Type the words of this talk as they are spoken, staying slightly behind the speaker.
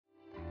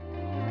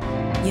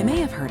You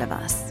may have heard of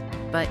us,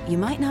 but you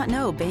might not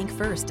know Bank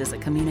First is a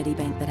community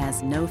bank that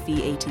has no-fee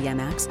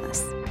ATM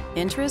access,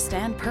 interest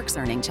and perks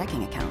earning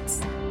checking accounts.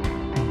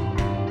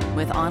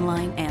 With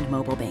online and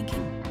mobile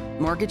banking,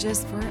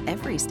 mortgages for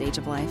every stage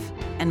of life,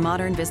 and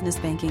modern business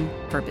banking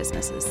for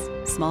businesses,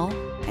 small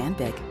and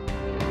big.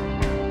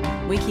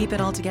 We keep it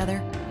all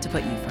together to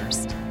put you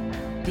first.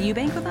 Do you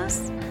bank with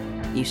us?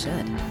 You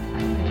should.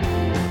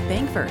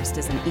 Bank First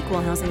is an equal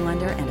housing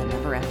lender and a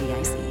member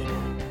FDIC.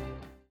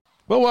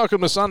 Well,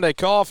 welcome to Sunday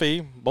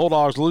Coffee.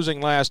 Bulldogs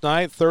losing last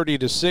night,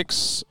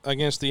 30-6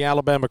 against the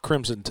Alabama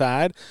Crimson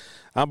Tide.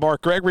 I'm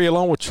Bart Gregory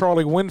along with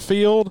Charlie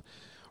Winfield.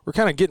 We're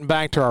kind of getting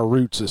back to our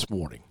roots this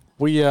morning.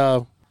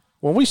 When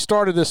we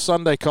started this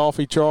Sunday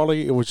Coffee,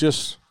 Charlie, it was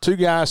just two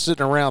guys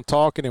sitting around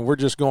talking, and we're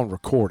just going to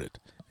record it.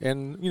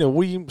 And, you know,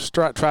 we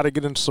try to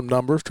get into some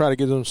numbers, try to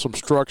get into some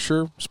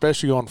structure,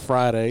 especially on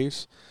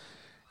Fridays.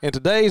 And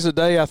today's the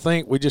day I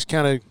think we just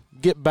kind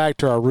of get back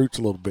to our roots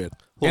a little bit.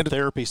 Little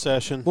therapy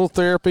session. Little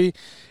therapy.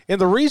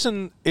 And the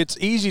reason it's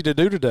easy to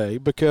do today,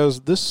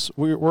 because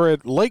we're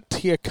at Lake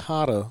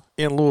Teocata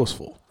in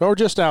Louisville, or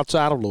just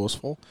outside of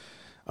Louisville,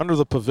 under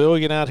the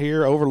pavilion out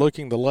here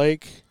overlooking the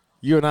lake.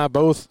 You and I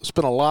both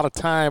spent a lot of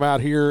time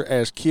out here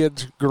as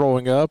kids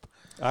growing up.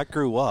 I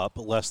grew up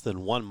less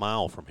than 1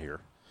 mile from here.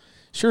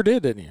 Sure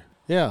didn't you?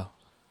 Yeah.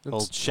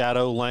 Old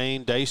Shadow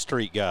Lane, Day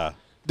Street guy.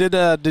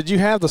 Did you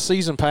have the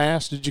season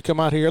pass? Did you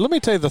come out here? Let me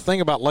tell you the thing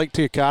about Lake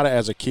Teocata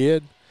as a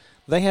kid.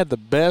 They had the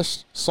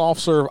best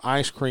soft-serve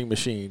ice cream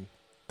machine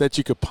that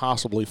you could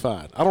possibly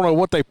find. I don't know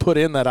what they put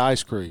in that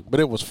ice cream, but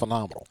it was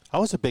phenomenal. I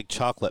was a big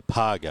chocolate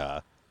pie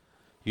guy.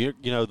 You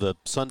know the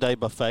Sunday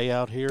buffet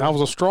out here? I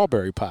was a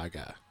strawberry pie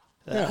guy.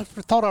 Yeah. I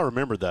thought I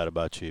remembered that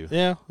about you.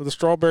 Yeah, the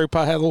strawberry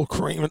pie had a little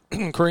cream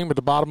at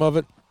the bottom of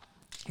it.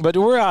 But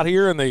we're out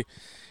here in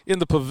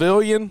the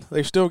pavilion.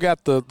 They've still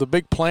got the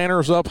big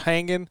planters up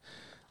hanging.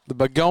 The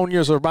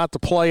begonias are about to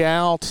play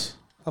out.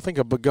 I think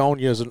a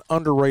begonia is an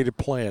underrated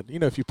plant. You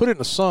know, if you put it in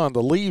the sun,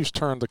 the leaves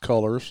turn the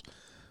colors,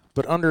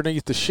 but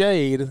underneath the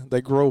shade,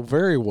 they grow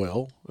very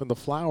well, and the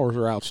flowers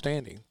are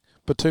outstanding.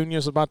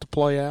 Petunia's about to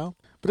play out.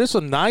 But it's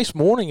a nice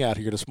morning out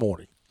here this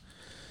morning.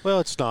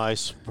 Well, it's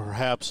nice.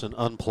 Perhaps an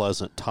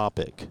unpleasant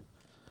topic.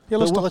 Yeah,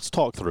 let's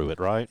talk through it,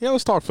 right? Yeah,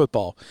 let's talk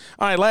football.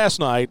 All right, last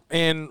night,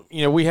 and,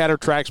 you know, we had our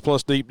Tracks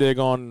Plus Deep Dig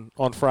on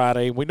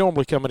Friday. We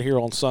normally come in here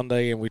on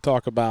Sunday, and we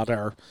talk about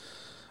our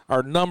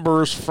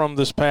numbers from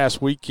this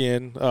past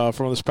weekend,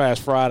 from this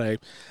past Friday.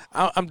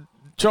 I'm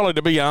Charlie,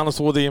 to be honest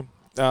with you,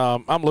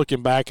 I'm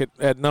looking back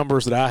at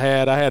numbers that I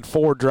had. I had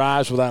 4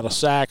 drives without a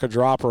sack, a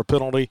drop, or a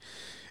penalty.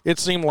 It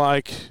seemed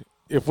like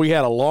if we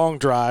had a long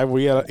drive,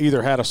 we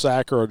either had a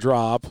sack or a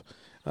drop.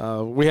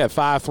 We had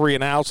 5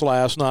 3-and-outs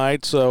last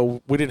night,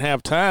 so we didn't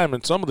have time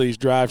in some of these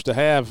drives to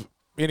have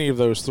any of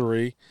those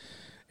 3.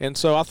 And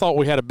so I thought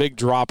we had a big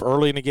drop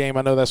early in the game.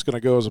 I know that's going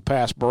to go as a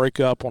pass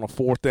breakup on a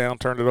 4th down,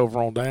 turned it over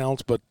on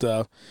downs. But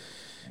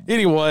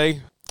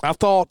anyway, I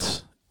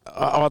talked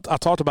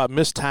about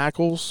missed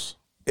tackles,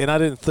 and I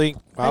didn't think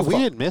we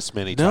didn't miss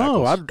many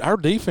tackles. No, our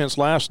defense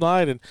last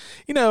night, and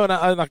you know,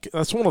 and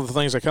that's one of the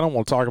things I kind of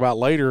want to talk about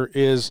later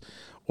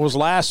was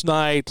last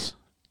night.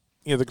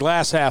 You know, the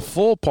glass half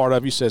full part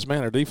of you says,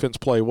 man, our defense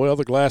played well.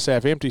 The glass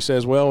half empty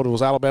says, well, it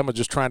was Alabama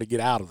just trying to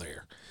get out of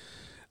there.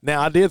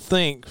 Now, I did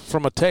think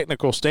from a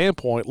technical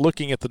standpoint,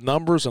 looking at the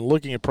numbers and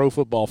looking at Pro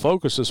Football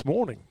Focus this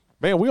morning,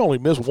 man, we only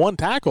missed 1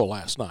 tackle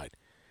last night.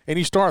 And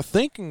you start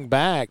thinking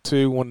back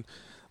to when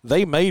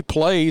they made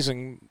plays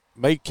and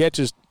made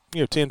catches,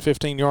 10,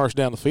 15 yards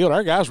down the field,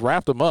 our guys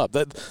wrapped them up.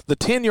 The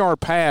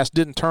 10-yard pass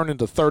didn't turn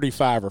into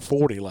 35 or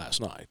 40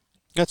 last night.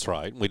 That's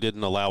right. We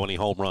didn't allow any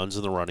home runs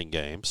in the running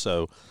game,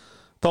 so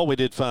thought we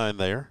did fine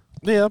there.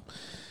 Yeah.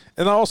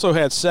 And I also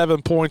had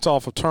 7 points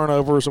off of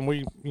turnovers, and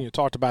we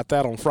talked about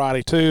that on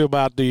Friday too,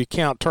 about do you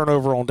count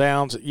turnover on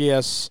downs?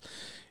 Yes,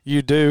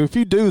 you do. If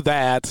you do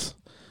that,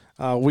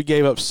 we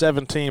gave up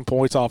 17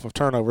 points off of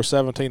turnover,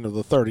 17 of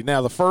the 30.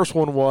 Now, the first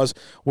one was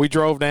we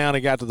drove down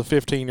and got to the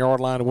 15-yard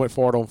line and went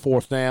for it on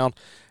 4th down,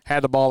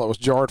 had the ball that was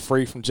jarred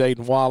free from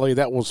Jaden Wally.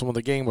 That was when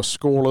the game was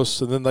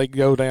scoreless, and then they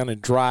go down and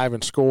drive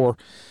and score.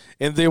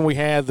 And then we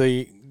had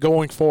the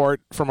going for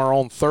it from our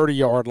own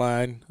 30-yard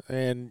line.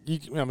 And,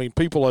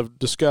 people have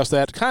discussed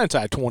that.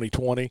 Hindsight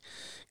 2020.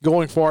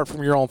 Going for it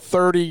from your own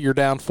 30, you're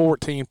down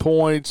 14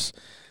 points.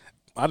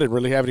 I didn't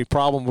really have any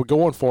problem with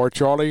going for it,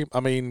 Charlie.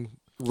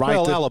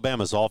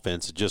 Alabama's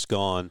offense had just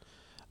gone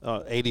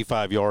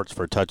 85 yards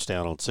for a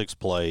touchdown on 6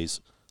 plays,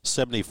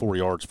 74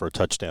 yards for a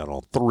touchdown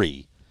on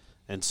 3.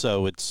 And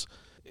so it's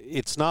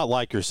not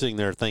like you're sitting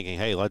there thinking,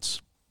 hey, let's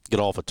get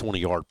off a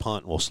 20-yard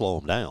punt and we'll slow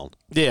them down.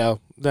 Yeah,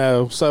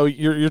 no. So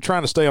you're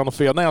trying to stay on the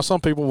field. Now,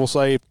 some people will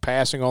say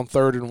passing on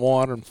 3rd and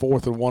 1 and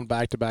 4th and 1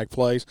 back-to-back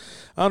plays.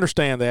 I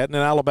understand that. And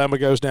then Alabama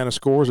goes down and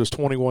scores. It's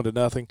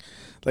 21-0.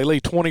 They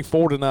lead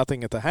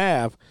 24-0 at the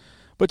half.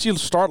 But you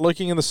start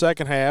looking in the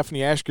second half and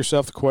you ask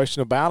yourself the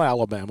question about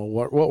Alabama.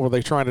 What were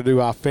they trying to do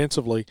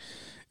offensively?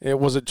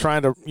 Was it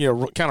trying to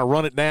kind of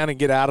run it down and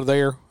get out of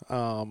there?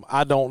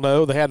 I don't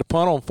know. They had to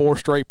punt on 4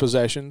 straight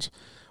possessions.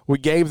 We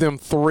gave them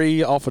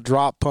 3 off a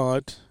drop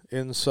punt,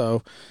 and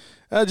so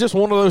just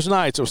one of those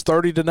nights. It was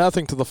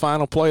 30-0 to the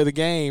final play of the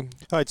game.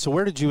 All right, so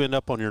where did you end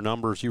up on your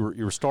numbers? You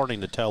were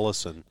starting to tell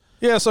us, and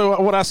yeah. So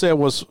what I said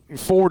was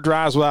 4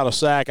 drives without a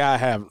sack.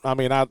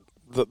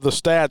 The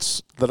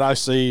stats that I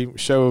see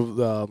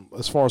show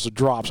as far as the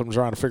drops. I'm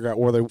trying to figure out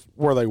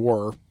where they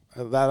were.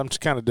 That I'm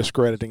just kind of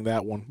discrediting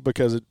that one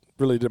because it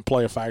really didn't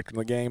play a factor in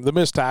the game. The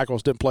missed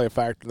tackles didn't play a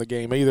factor in the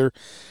game either,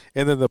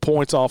 and then the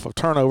points off of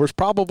turnovers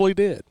probably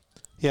did.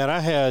 Yeah, and I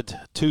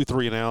had 2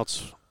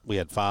 3-and-outs. We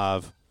had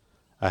 5.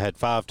 I had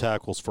 5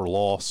 tackles for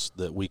loss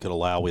that we could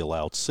allow. We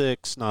allowed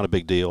 6. Not a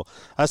big deal.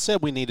 I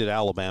said we needed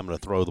Alabama to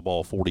throw the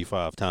ball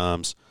 45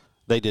 times.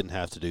 They didn't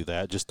have to do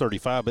that, just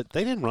 35. But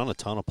they didn't run a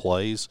ton of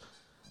plays.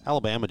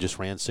 Alabama just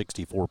ran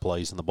 64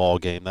 plays in the ball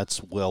game.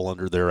 That's well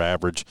under their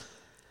average.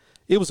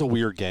 It was a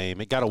weird game.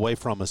 It got away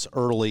from us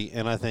early,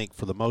 and I think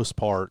for the most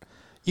part,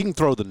 you can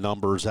throw the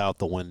numbers out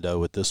the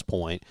window at this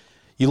point.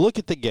 You look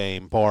at the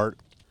game, Bart.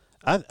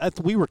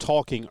 We were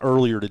talking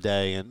earlier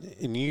today,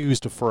 and you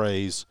used a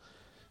phrase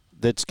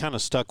that's kind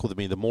of stuck with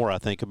me the more I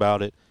think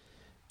about it.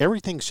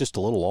 Everything's just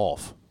a little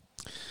off.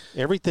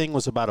 Everything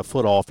was about a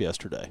foot off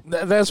yesterday.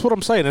 That's what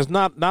I'm saying. It's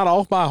not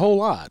off by a whole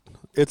lot.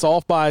 It's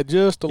off by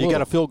just a little. You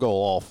got a field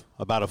goal off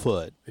about a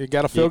foot. You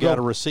got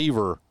a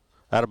receiver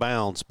out of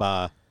bounds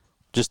by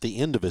just the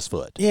end of his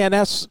foot. Yeah, and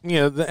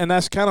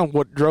that's kind of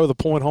what drove the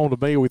point home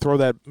to me. We throw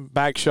that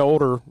back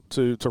shoulder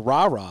to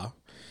Ra-Ra,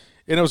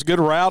 and it was a good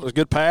route, it was a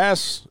good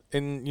pass,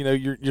 and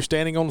you're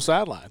standing on the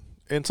sideline,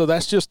 and so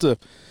that's just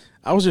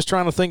I was just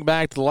trying to think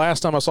back to the last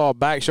time I saw a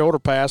back shoulder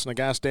pass and a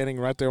guy standing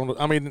right there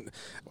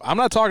I'm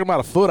not talking about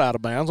a foot out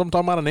of bounds. I'm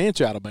talking about an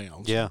inch out of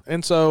bounds. Yeah,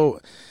 and so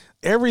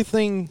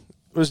everything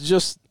was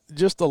just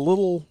a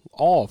little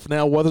off.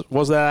 Now,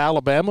 was that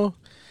Alabama?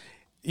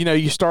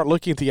 You start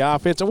looking at the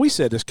offense, and we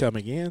said this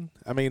coming in.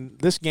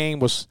 This game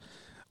was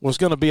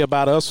going to be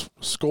about us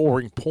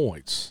scoring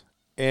points,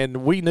 and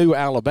we knew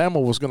Alabama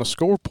was going to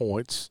score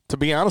points. To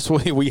be honest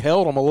with you, we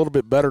held them a little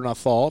bit better than I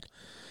thought.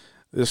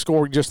 They're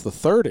scoring just the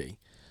 30.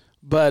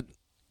 But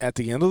at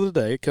the end of the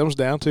day, it comes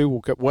down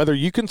to whether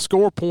you can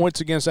score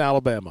points against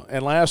Alabama.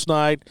 And last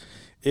night,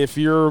 if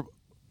you're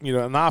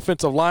an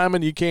offensive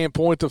lineman, you can't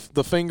point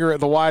the finger at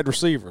the wide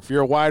receiver. If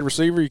you're a wide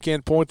receiver, you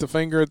can't point the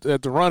finger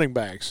at the running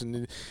backs.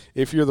 And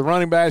if you're the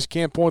running backs, you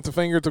can't point the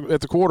finger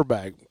at the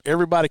quarterback.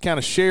 Everybody kind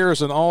of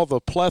shares in all the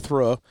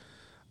plethora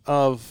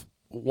of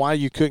why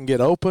you couldn't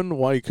get open,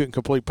 why you couldn't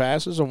complete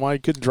passes, and why you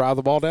couldn't drive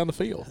the ball down the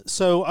field.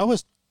 So I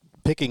was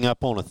picking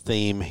up on a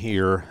theme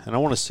here, and I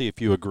want to see if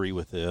you agree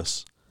with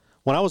this.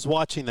 When I was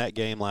watching that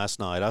game last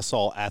night, I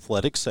saw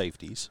athletic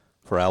safeties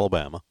for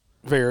Alabama.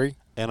 Very.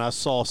 And I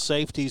saw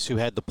safeties who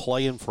had to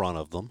play in front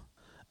of them.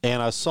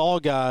 And I saw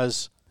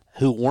guys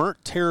who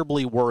weren't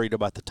terribly worried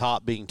about the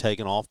top being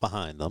taken off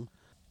behind them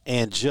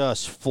and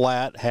just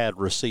flat had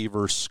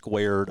receivers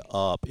squared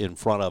up in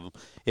front of them.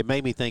 It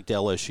made me think to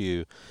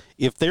LSU,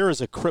 if there is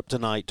a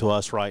kryptonite to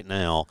us right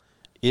now,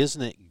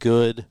 isn't it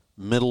good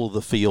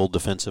middle-of-the-field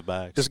defensive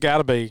backs? It's got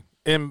to be.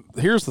 And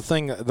here's the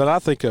thing that I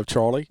think of,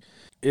 Charlie,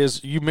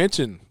 is you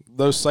mentioned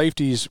those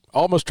safeties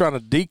almost trying to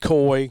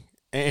decoy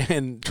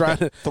and trying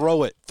to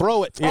throw it.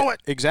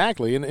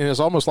 Exactly. And it's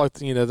almost like,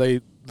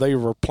 they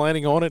were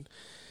planning on it.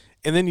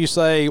 And then you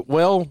say,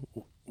 well,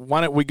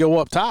 why don't we go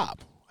up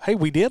top? Hey,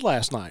 we did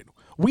last night.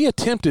 We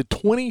attempted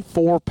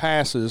 24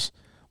 passes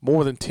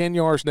more than 10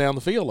 yards down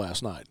the field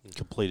last night. And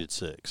completed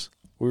 6.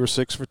 We were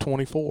 6 for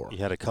 24. You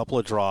had a couple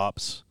of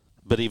drops,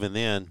 but even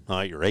then,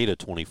 you're 8 of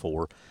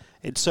 24.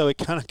 And so it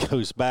kind of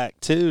goes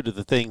back, too, to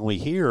the thing we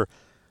hear,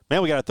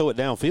 man, we got to throw it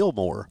downfield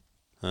more.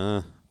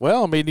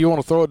 Well, do you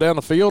want to throw it down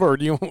the field, or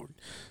do you want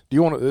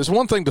to – it's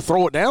one thing to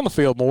throw it down the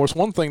field more. It's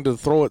one thing to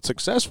throw it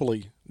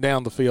successfully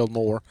down the field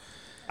more.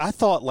 I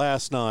thought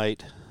last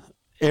night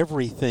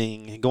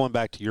everything, going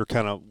back to your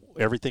kind of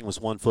everything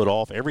was 1 foot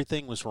off,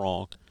 everything was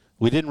wrong.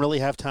 We didn't really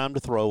have time to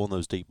throw on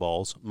those deep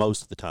balls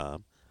most of the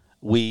time.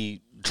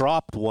 We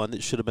dropped one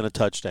that should have been a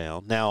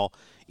touchdown. Now,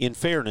 in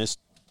fairness,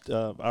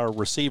 our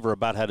receiver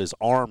about had his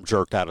arm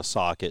jerked out of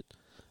socket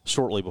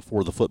shortly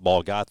before the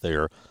football got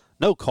there.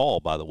 No call,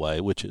 by the way,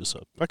 which is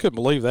I couldn't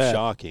believe that.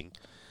 Shocking.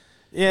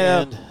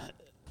 Yeah. And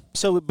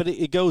so, but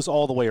it goes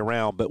all the way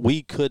around. But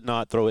we could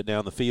not throw it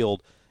down the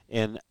field,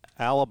 and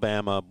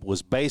Alabama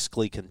was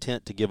basically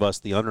content to give us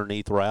the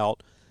underneath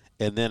route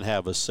and then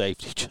have a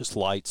safety just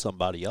light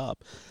somebody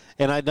up.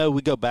 And I know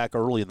we go back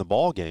early in the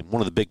ball game.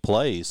 One of the big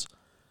plays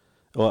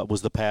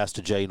was the pass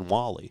to Jaden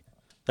Walley.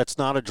 That's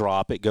not a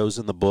drop. It goes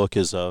in the book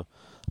as a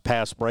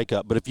pass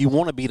breakup. But if you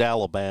want to beat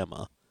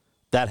Alabama,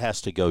 that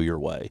has to go your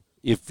way.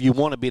 If you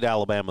want to beat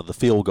Alabama, the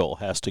field goal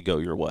has to go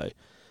your way.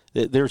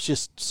 There's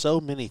just so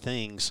many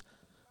things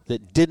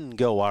that didn't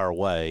go our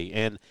way.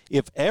 And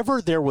if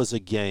ever there was a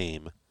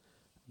game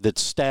that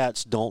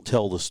stats don't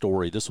tell the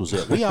story, this was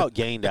it. We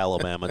outgained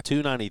Alabama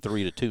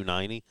 293 to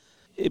 290,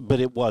 but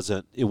it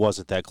wasn't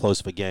that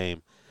close of a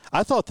game.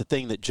 I thought the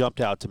thing that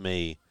jumped out to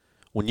me,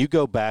 when you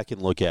go back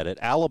and look at it,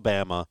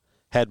 Alabama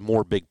had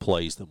more big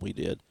plays than we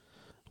did.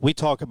 We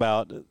talk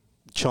about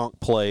chunk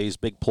plays,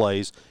 big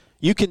plays.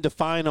 You can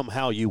define them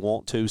how you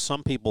want to.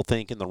 Some people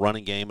think in the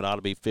running game it ought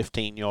to be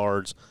 15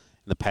 yards.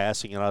 In the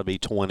passing, it ought to be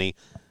 20.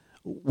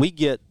 We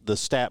get the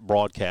stat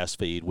broadcast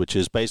feed, which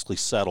is basically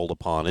settled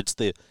upon. It's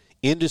the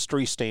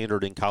industry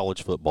standard in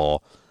college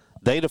football.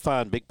 They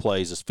define big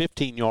plays as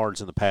 15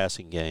 yards in the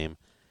passing game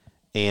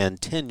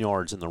and 10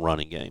 yards in the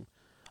running game.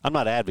 I'm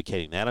not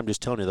advocating that. I'm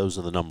just telling you those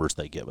are the numbers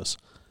they give us.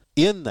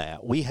 In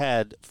that, we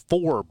had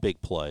 4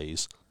 big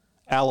plays.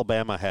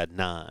 Alabama had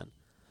 9.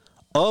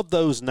 Of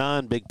those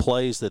 9 big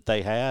plays that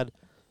they had,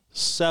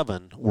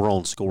 7 were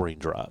on scoring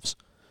drives,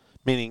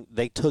 meaning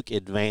they took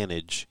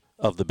advantage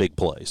of the big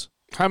plays.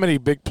 How many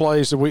big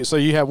plays did we? So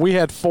we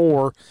had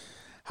 4.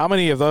 How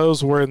many of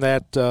those were in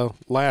that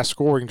last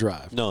scoring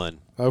drive? None.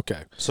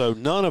 Okay. So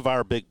none of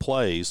our big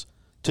plays,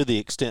 to the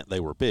extent they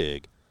were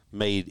big,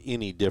 made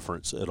any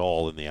difference at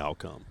all in the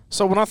outcome.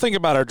 So when I think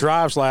about our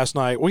drives last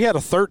night, we had a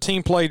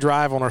 13-play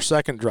drive on our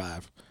second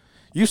drive.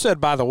 You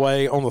said, by the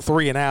way, on the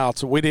 3 and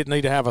outs, we didn't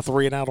need to have a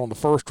 3 and out on the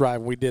first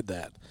drive, and we did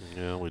that.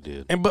 Yeah, we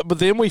did. And but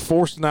then we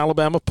forced an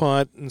Alabama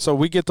punt, and so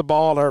we get the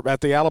ball at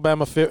the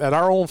Alabama at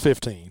our own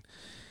 15,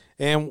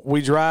 and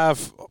we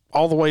drive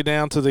all the way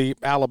down to the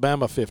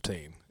Alabama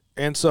 15,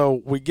 and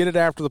so we get it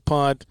after the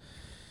punt.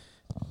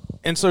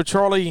 And so,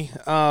 Charlie,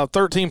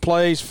 13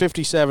 plays,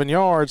 57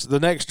 yards.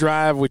 The next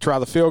drive, we try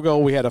the field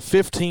goal. We had a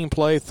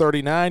 15-play,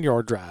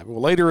 39-yard drive.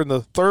 Well, later in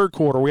the third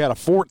quarter, we had a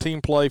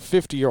 14-play,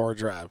 50-yard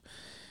drive.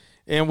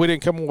 And we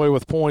didn't come away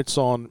with points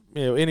on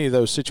any of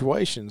those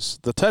situations.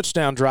 The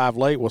touchdown drive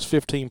late was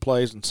 15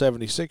 plays and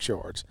 76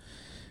 yards.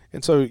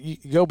 And so you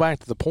go back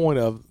to the point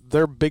of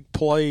their big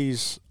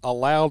plays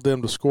allowed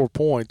them to score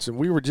points, and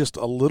we were just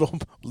a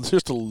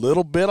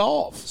little bit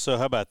off. So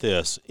how about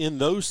this? In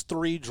those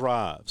 3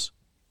 drives,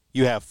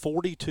 you have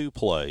 42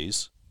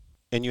 plays,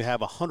 and you have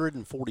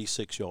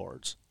 146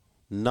 yards.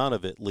 None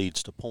of it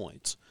leads to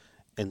points.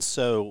 And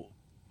so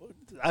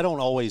I don't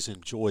always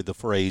enjoy the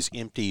phrase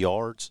empty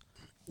yards.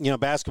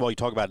 Basketball, you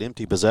talk about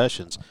empty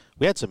possessions.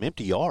 We had some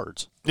empty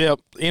yards. Yeah,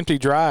 empty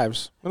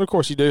drives. And, of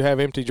course, you do have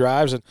empty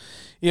drives. And,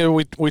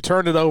 we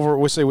turned it over.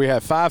 We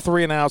had 5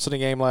 3-and-outs in the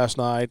game last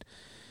night.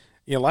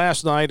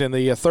 Last night in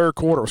the third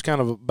quarter, it was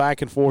kind of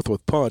back and forth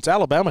with punts.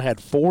 Alabama had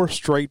 4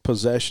 straight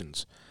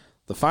possessions.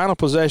 The final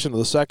possession of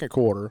the second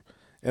quarter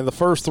and the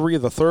first 3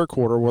 of the third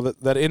quarter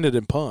that ended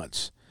in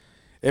punts.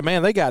 And,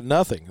 man, they got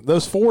nothing.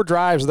 Those 4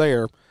 drives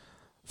there,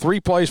 3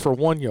 plays for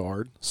 1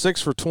 yard,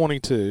 6 for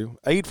 22,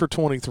 8 for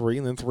 23,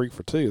 and then 3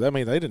 for 2. I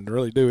mean, they didn't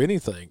really do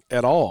anything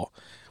at all,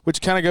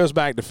 which kind of goes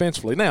back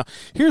defensively. Now,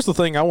 here's the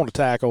thing I want to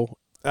tackle.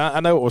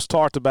 I know it was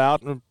talked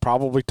about and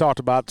probably talked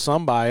about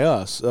some by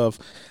us of,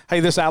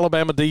 hey, this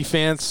Alabama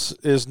defense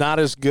is not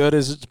as good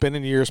as it's been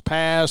in years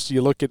past.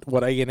 You look at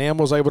what A&M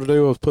was able to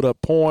do was put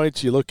up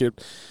points. You look at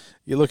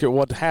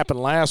what happened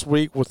last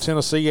week with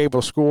Tennessee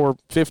able to score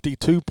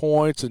 52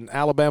 points, and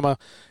Alabama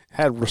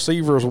had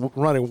receivers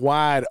running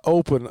wide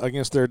open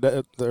against their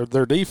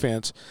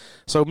defense.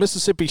 So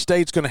Mississippi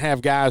State's going to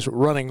have guys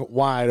running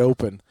wide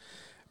open.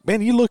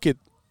 Man, you look at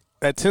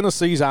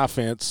Tennessee's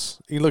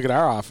offense, you look at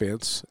our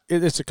offense,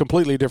 it's a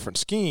completely different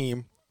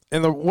scheme.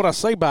 And what I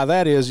say by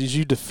that is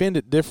you defend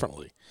it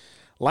differently.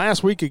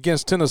 Last week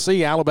against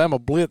Tennessee, Alabama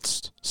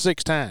blitzed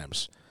 6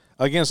 times.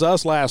 Against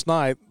us last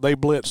night, they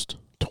blitzed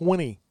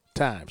 20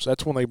 times.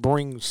 That's when they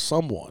bring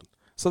someone.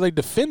 So they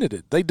defended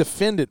it. They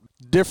defend it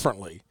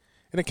differently,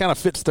 and it kind of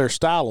fits their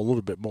style a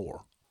little bit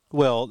more.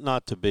 Well,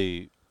 not to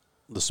be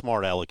the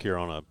smart aleck here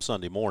on a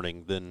Sunday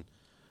morning, then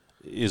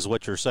is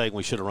what you're saying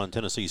we should have run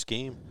Tennessee's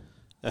scheme?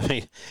 I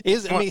mean,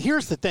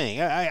 here's the thing.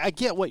 I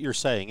get what you're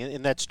saying,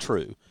 and that's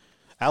true.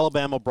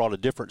 Alabama brought a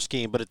different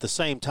scheme, but at the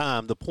same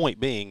time, the point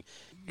being,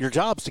 your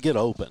job's to get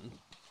open,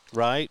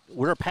 right?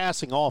 We're a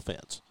passing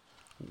offense.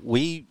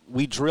 We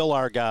drill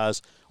our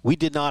guys. We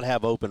did not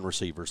have open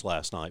receivers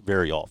last night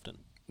very often.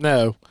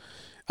 No.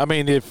 I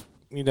mean, if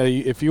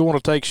you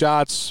want to take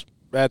shots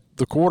at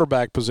the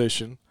quarterback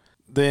position,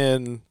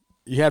 then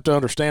you have to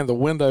understand the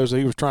windows that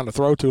he was trying to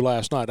throw to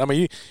last night. I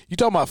mean, you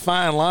talking about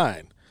fine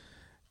line.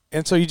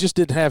 And so you just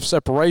didn't have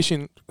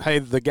separation. Hey,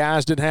 the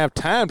guys didn't have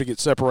time to get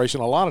separation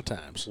a lot of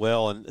times.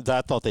 Well, and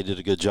I thought they did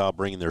a good job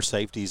bringing their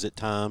safeties at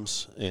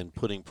times and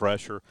putting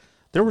pressure.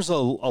 There was a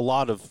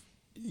lot of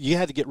 – you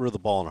had to get rid of the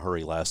ball in a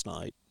hurry last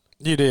night.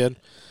 You did.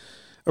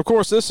 Of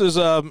course, this is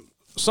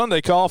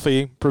Sunday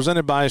Coffee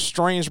presented by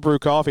Strange Brew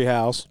Coffee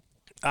House.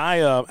 I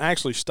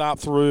actually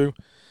stopped through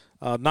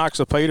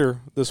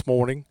Noxapater this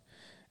morning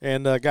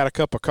and got a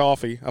cup of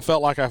coffee. I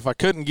felt like if I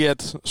couldn't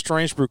get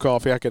Strange Brew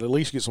coffee, I could at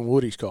least get some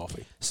Woody's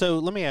coffee. So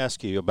let me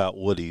ask you about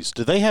Woody's.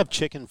 Do they have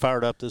chicken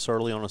fired up this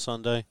early on a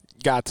Sunday?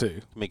 Got to.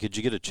 I mean, could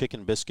you get a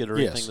chicken biscuit or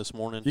anything this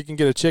morning? You can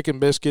get a chicken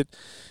biscuit.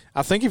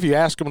 I think if you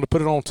ask them to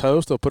put it on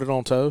toast, they'll put it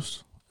on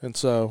toast. And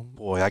so,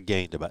 boy, I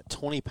gained about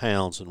 20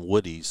 pounds in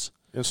Woody's.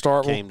 In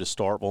Starkville? Came to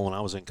Starkville when I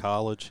was in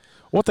college.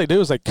 What they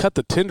do is they cut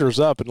the tenders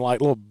up in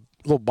like little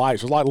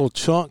bites, like little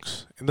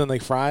chunks, and then they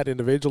fry it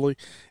individually.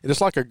 And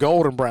it's like a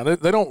golden brown.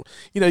 They don't,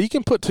 you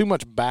can put too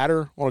much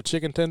batter on a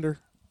chicken tender.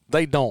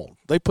 They don't.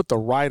 They put the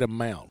right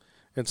amount.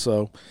 And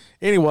so,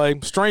 anyway,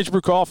 Strange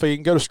Brew Coffee. You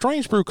can go to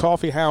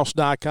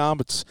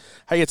strangebrewcoffeehouse.com.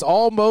 It's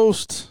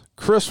almost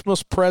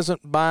Christmas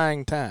present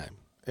buying time.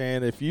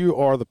 And if you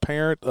are the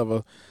parent of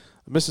a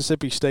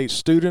Mississippi State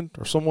student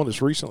or someone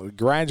that's recently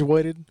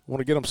graduated, want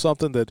to get them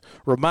something that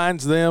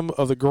reminds them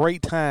of the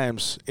great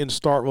times in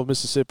Starkville,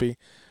 Mississippi,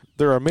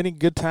 there are many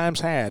good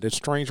times had at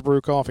Strange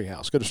Brew Coffee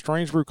House. Go to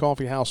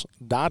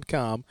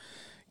strangebrewcoffeehouse.com.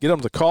 Get them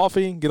the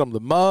coffee, get them the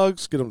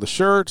mugs, get them the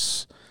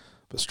shirts,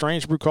 but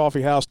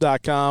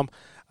strangebrewcoffeehouse.com.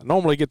 I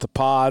normally get the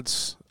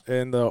pods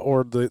and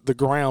or the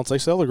grounds. They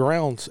sell the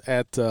grounds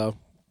at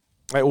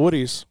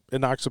Woody's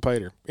in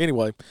Noxapater.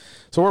 Anyway,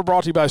 so we're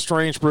brought to you by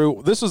Strange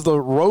Brew. This is the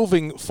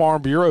Roving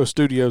Farm Bureau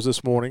studios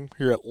this morning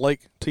here at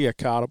Lake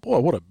Teacata. Boy,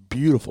 what a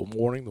beautiful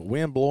morning. The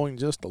wind blowing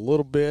just a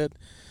little bit.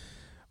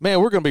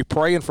 Man, we're going to be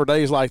praying for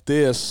days like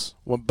this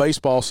when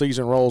baseball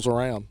season rolls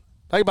around.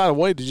 Hey, by the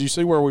way, did you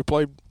see where we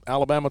played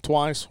Alabama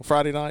twice on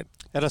Friday night?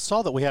 And I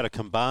saw that we had a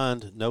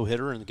combined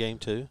no-hitter in game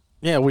 2.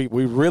 Yeah, we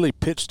really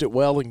pitched it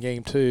well in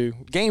game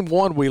 2. Game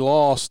 1 we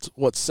lost,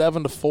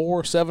 7-4,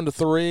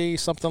 7-3,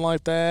 something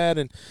like that.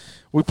 And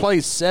we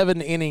played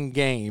 7-inning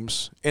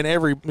games. And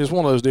it's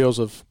one of those deals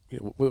of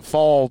with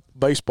fall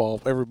baseball,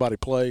 everybody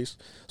plays.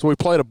 So we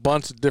played a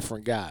bunch of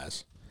different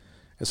guys.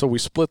 And so we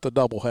split the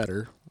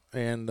doubleheader.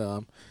 And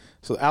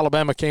so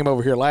Alabama came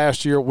over here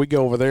last year. We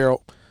go over there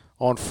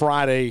on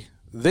Friday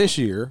this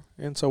year.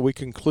 And so we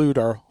conclude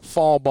our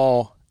fall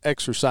ball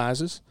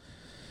exercises.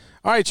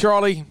 All right,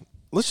 Charlie.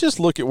 Let's just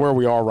look at where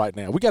we are right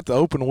now. We got the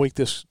open week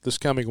this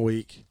coming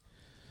week.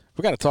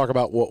 We got to talk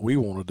about what we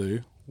want to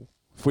do.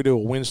 If we do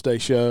a Wednesday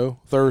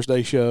show,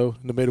 Thursday show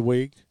in the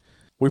midweek,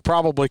 we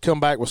probably come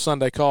back with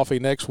Sunday coffee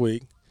next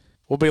week.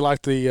 We'll be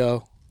like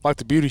the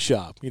beauty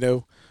shop.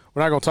 We're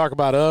not going to talk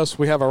about us.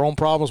 We have our own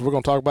problems. We're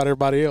going to talk about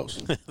everybody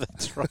else.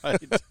 That's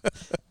right.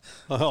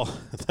 Well,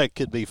 that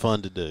could be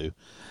fun to do.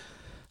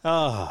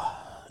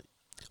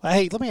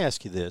 Hey, let me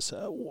ask you this.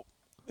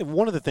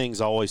 One of the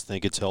things I always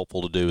think it's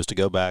helpful to do is to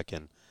go back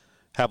and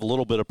have a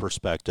little bit of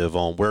perspective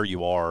on where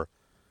you are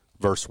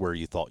versus where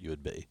you thought you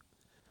would be.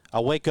 I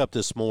wake up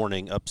this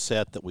morning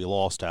upset that we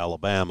lost to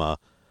Alabama,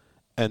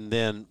 and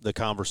then the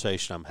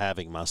conversation I'm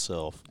having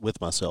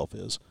with myself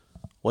is,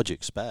 what'd you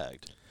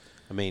expect?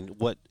 I mean,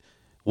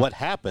 what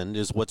happened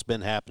is what's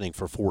been happening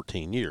for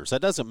 14 years.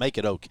 That doesn't make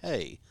it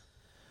okay.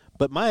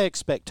 But my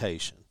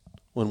expectation,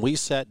 when we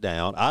sat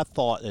down, I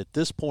thought at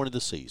this point of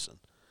the season,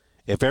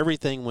 if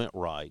everything went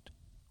right,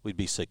 we'd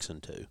be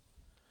 6-2.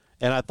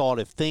 And I thought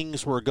if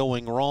things were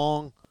going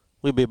wrong,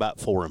 we'd be about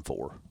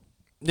 4-4.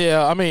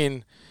 Yeah, I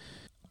mean,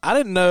 I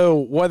didn't know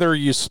whether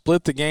you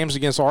split the games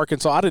against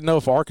Arkansas. I didn't know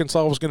if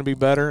Arkansas was going to be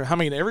better. I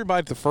mean, everybody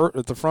at the front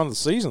of the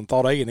season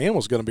thought A&M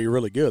was going to be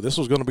really good. This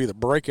was going to be the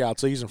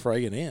breakout season for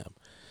A&M.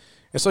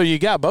 And so you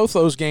got both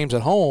those games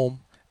at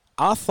home.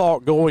 I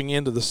thought going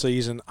into the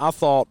season,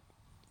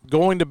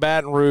 going to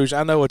Baton Rouge,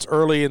 I know it's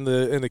early in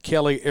the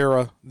Kelly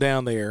era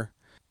down there,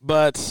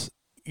 but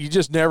you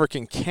just never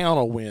can count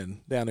a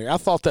win down there. I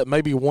thought that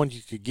maybe one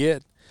you could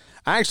get.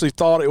 I actually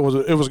thought it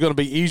was going to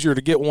be easier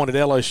to get one at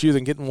LSU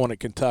than getting one at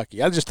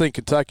Kentucky. I just think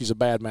Kentucky's a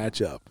bad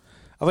matchup.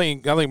 I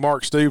think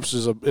Mark Stoops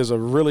is a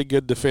really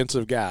good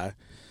defensive guy,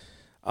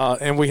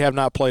 and we have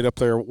not played up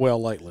there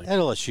well lately. That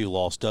LSU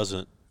loss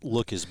doesn't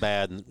look as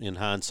bad in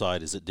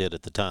hindsight as it did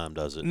at the time,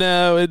 does it?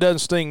 No, it doesn't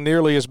sting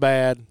nearly as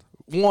bad.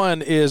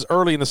 One is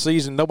early in the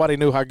season, nobody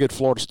knew how good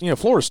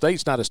Florida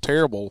State's not as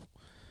terrible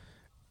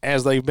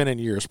as they've been in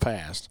years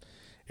past.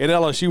 And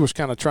LSU was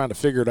kind of trying to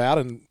figure it out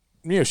and,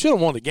 should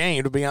have won the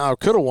game, to be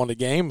honest. Could have won the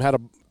game, had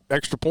an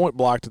extra point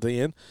blocked at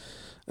the end.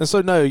 And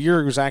so, no,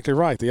 you're exactly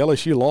right. The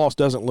LSU loss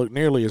doesn't look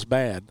nearly as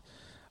bad.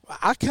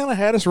 I kind of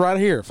had us right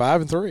here,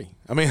 5-3.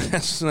 I mean,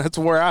 that's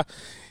where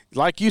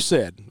like you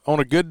said, on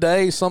a good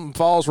day, something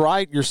falls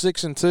right, you're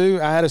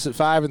 6-2. I had us at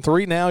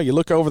 5-3 now. You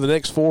look over the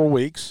next 4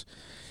 weeks.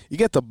 You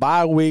get the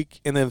bye week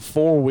and then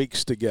 4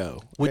 weeks to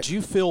go. Would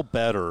you feel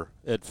better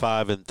at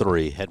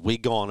 5-3 had we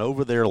gone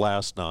over there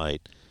last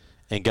night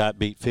and got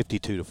beat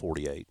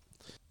 52-48?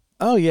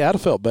 Oh yeah, I'd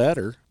have felt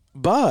better.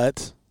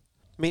 But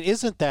I mean,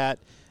 isn't that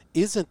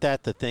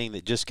the thing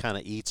that just kind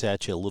of eats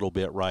at you a little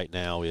bit right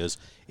now? Is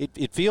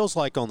it feels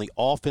like on the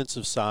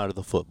offensive side of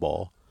the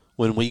football,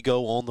 when we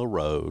go on the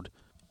road,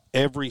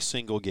 every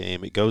single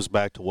game, it goes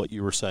back to what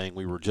you were saying.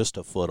 We were just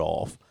a foot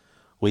off.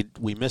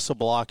 We miss a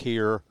block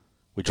here.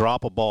 We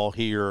drop a ball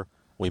here.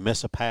 We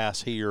miss a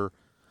pass here.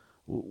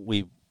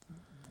 We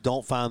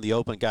don't find the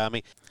open guy. I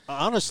mean,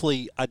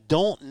 honestly, I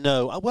don't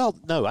know. Well,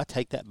 no, I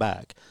take that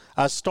back.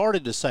 I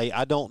started to say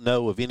I don't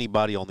know of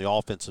anybody on the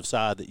offensive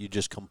side that you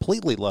just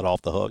completely let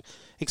off the hook,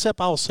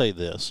 except I'll say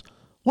this.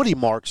 Woody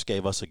Marks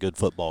gave us a good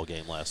football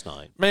game last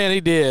night. Man,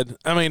 he did.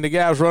 I mean, the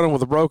guy was running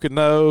with a broken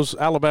nose.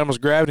 Alabama's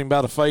grabbed him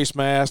by the face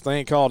mask. They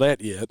ain't called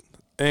that yet.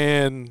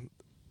 And,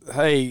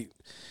 hey,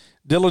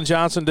 Dylan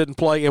Johnson didn't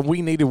play, and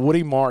we needed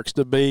Woody Marks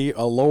to be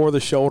a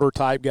lower-the-shoulder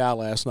type guy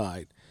last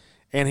night.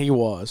 And he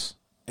was.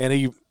 And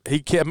he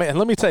kept – man,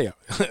 let me tell you,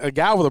 a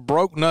guy with a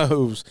broke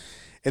nose,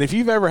 and if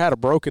you've ever had a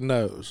broken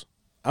nose,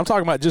 I'm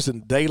talking about just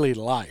in daily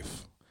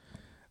life,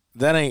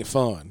 that ain't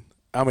fun.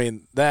 I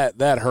mean,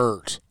 that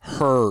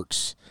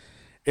hurts.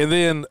 And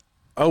then,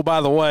 oh,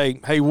 by the way,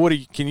 hey,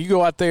 Woody, can you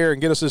go out there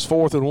and get us this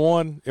 4th and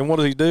 1? And what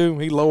does he do?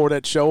 He lowered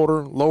that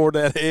shoulder, lowered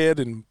that head,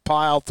 and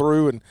piled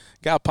through and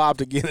got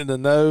popped again in the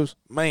nose.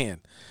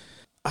 Man,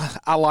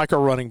 I like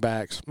our running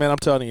backs. Man, I'm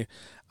telling you,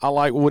 I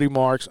like Woody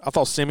Marks. I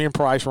thought Simeon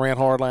Price ran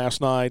hard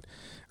last night.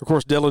 Of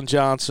course, Dylan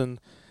Johnson.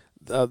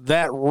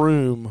 That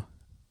room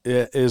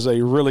is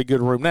a really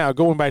good room. Now,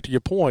 going back to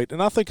your point,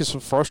 and I think it's a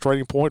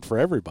frustrating point for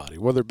everybody,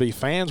 whether it be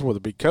fans, whether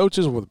it be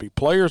coaches, whether it be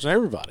players, and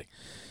everybody,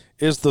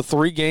 is the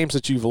 3 games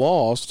that you've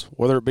lost,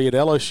 whether it be at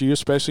LSU,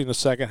 especially in the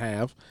second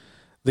half,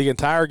 the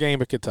entire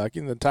game at Kentucky,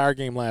 and the entire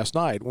game last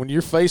night. When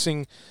you're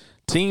facing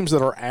teams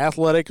that are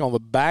athletic on the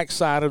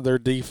backside of their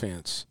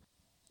defense,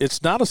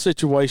 it's not a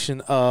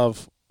situation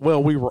of,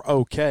 well, we were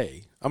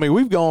okay. I mean,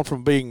 we've gone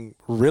from being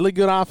really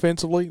good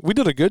offensively. We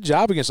did a good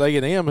job against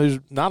A&M, who's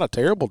not a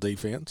terrible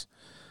defense.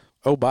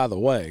 Oh, by the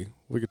way,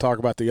 we could talk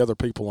about the other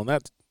people in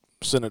that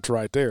sentence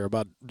right there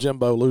about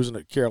Jimbo losing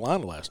at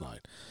Carolina last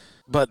night.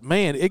 But,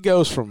 man, it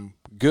goes from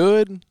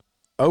good,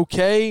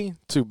 okay,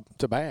 to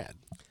bad.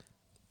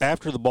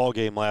 After the ball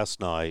game last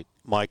night,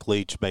 Mike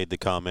Leach made the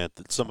comment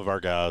that some of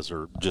our guys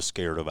are just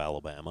scared of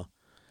Alabama.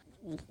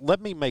 Let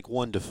me make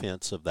one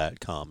defense of that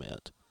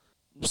comment.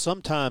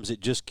 Sometimes it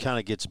just kind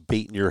of gets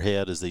beat in your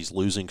head as these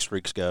losing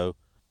streaks go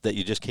that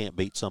you just can't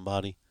beat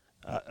somebody.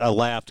 I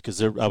laughed because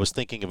I was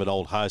thinking of an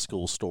old high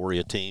school story,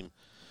 a team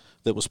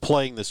that was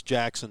playing this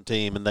Jackson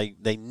team, and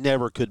they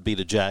never could beat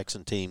a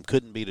Jackson team,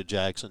 couldn't beat a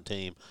Jackson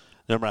team,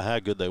 no matter how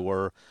good they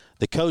were.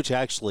 The coach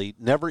actually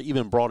never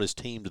even brought his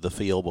team to the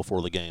field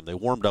before the game. They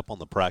warmed up on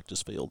the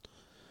practice field,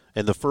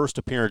 and the first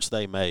appearance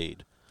they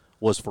made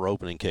was for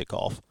opening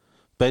kickoff.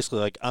 Basically,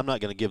 like, I'm not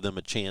going to give them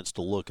a chance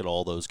to look at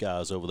all those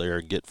guys over there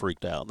and get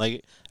freaked out. And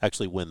they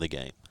actually win the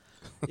game.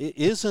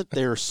 Isn't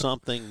there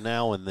something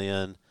now and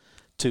then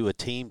to a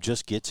team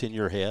just gets in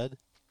your head?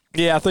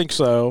 Yeah, I think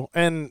so.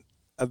 And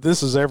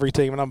this is every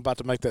team, and I'm about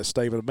to make that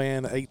statement.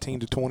 Man, 18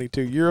 to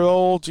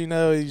 22-year-olds, you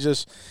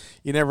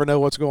never know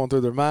what's going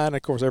through their mind.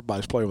 Of course,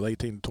 everybody's playing with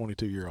 18 to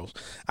 22-year-olds.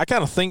 I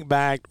kind of think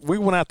back, we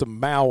went out to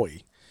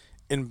Maui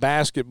in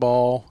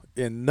basketball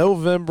in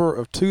November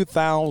of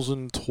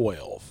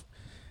 2012,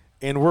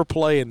 and we're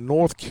playing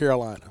North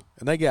Carolina,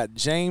 and they got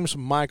James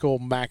Michael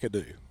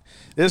McAdoo.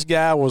 This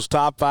guy was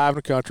top 5 in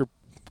the country,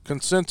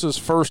 consensus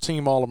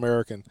first-team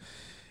All-American.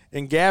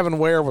 And Gavin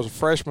Ware was a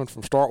freshman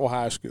from Starkville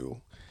High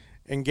School.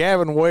 And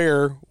Gavin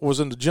Ware was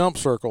in the jump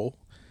circle.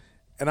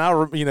 And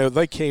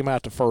they came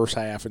out the first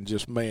half and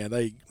just, man,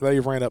 they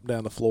ran up and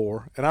down the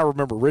floor. And I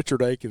remember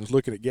Richard Akins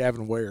looking at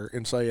Gavin Ware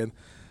and saying,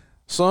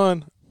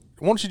 son,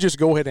 why don't you just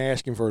go ahead and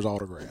ask him for his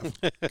autograph?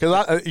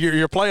 Because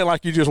you're playing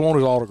like you just want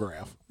his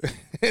autograph.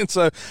 And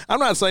so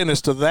I'm not saying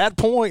this to that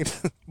point,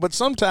 but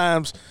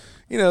sometimes –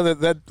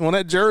 that when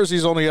that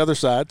jersey's on the other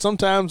side,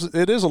 sometimes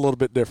it is a little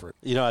bit different.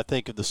 I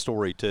think of the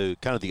story, too,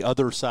 kind of the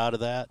other side of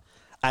that.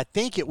 I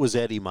think it was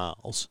Eddie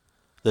Miles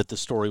that the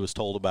story was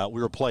told about.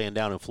 We were playing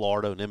down in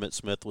Florida, and Emmitt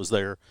Smith was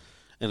there,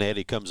 and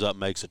Eddie comes up,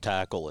 makes a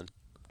tackle, and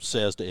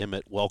says to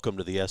Emmitt, welcome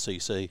to the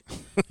SEC.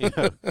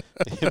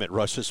 Emmitt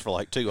rushes for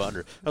like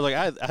 200. I was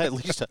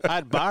like, I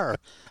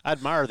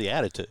admire the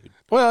attitude.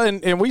 Well,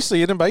 and we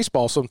see it in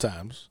baseball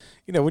sometimes.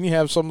 When you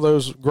have some of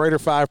those Greater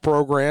 5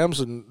 programs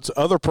and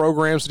other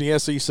programs in the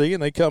SEC,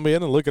 and they come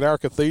in and look at our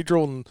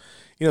cathedral, and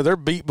they're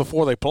beat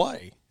before they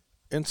play,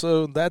 and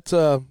so that's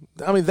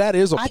that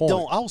is a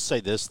point. I'll say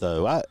this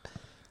though, I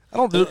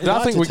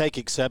think take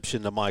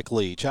exception to Mike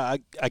Leach. I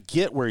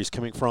get where he's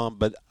coming from,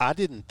 but I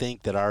didn't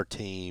think that our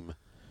team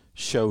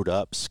showed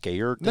up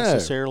scared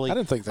necessarily. No, I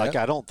didn't think that.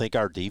 I don't think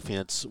our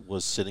defense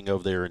was sitting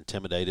over there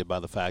intimidated by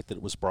the fact that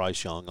it was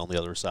Bryce Young on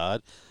the other side.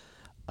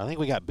 I think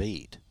we got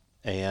beat.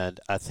 And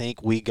I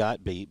think we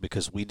got beat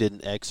because we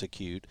didn't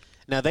execute.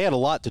 Now, they had a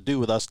lot to do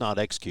with us not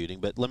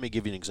executing, but let me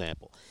give you an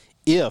example.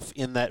 If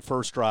in that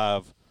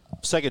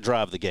second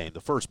drive of the game,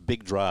 the first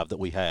big drive that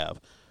we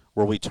have,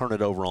 where we turn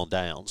it over on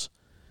downs,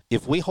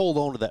 if we hold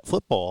on to that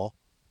football,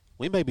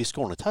 we may be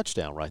scoring a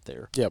touchdown right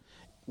there. Yep.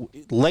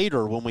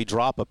 Later, when we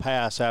drop a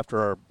pass after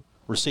our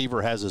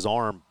receiver has his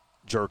arm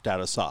jerked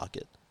out of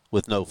socket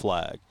with no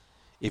flag,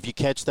 if you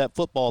catch that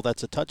football,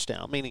 that's a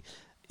touchdown, meaning –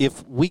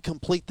 if we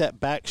complete that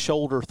back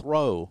shoulder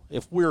throw,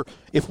 if we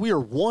are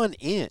 1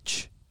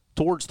 inch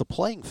towards the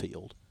playing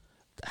field,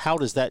 how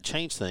does that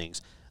change things?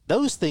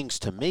 Those things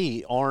to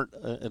me aren't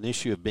an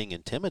issue of being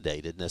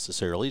intimidated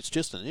necessarily. It's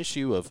just an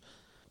issue of,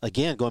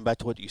 again, going back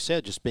to what you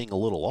said, just being a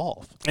little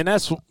off. And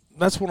that's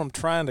what I'm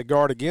trying to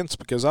guard against,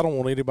 because I don't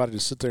want anybody to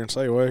sit there and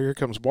say, well, here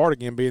comes Bart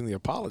again being the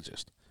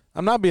apologist.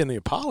 I'm not being the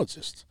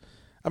apologist.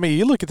 I mean,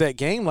 you look at that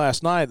game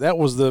last night, that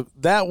was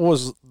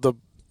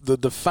the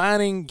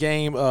defining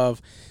game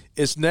of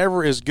it's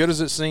never as good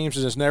as it seems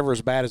and it's never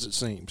as bad as it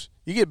seems.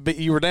 You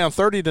were down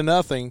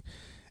 30-0,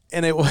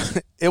 and it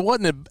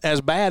wasn't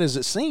as bad as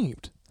it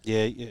seemed.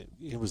 Yeah,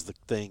 it was the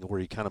thing where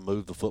you kind of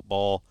moved the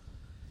football.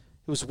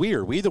 It was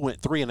weird. We either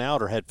went 3 and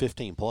out or had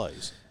 15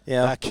 plays.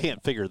 Yeah, I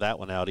can't figure that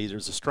one out either.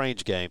 It's a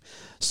strange game.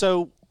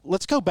 So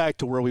let's go back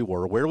to where we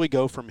were. Where do we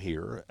go from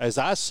here? As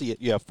I see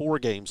it, you have 4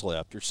 games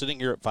left. You're sitting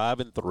here at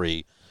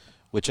 5-3,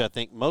 which I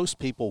think most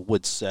people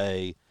would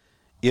say,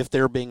 if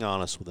they're being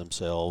honest with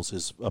themselves,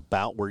 is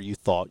about where you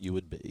thought you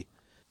would be.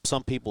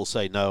 Some people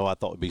say, no, I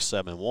thought it would be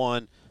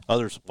 7-1.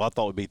 Others, well, I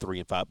thought it would be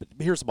 3-5. But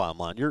here's the bottom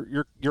line: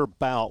 you're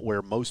about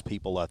where most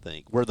people, I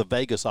think, where the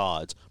Vegas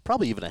odds,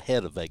 probably even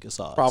ahead of Vegas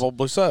odds.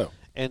 Probably so.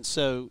 And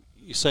so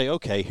you say,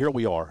 okay, here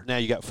we are. Now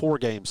you got 4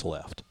 games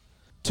left.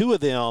 2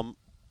 of them,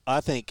 I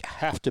think,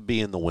 have to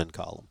be in the win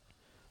column.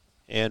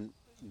 And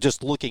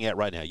just looking at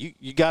right now,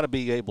 you got to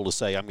be able to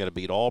say, I'm going to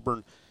beat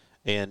Auburn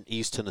and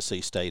East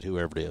Tennessee State,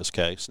 whoever it is.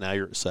 Okay, so now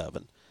you're at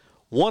 7.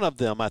 One of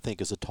them, I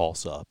think, is a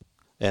toss-up,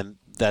 and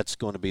that's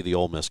going to be the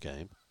Ole Miss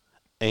game.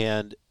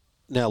 And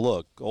now,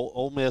 look,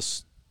 Ole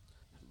Miss,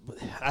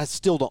 I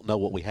still don't know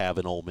what we have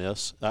in Ole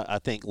Miss. I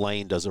think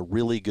Lane does a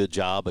really good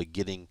job of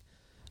getting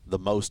the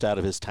most out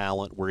of his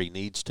talent where he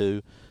needs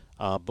to.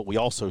 But we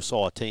also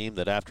saw a team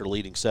that, after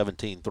leading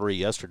 17-3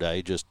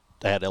 yesterday, just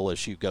had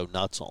LSU go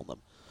nuts on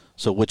them.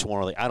 So which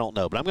one are they? I don't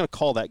know. But I'm going to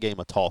call that game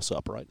a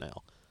toss-up right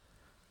now.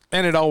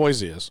 And it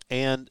always is.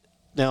 And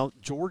now,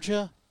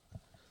 Georgia,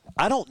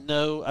 I don't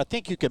know. I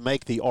think you could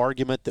make the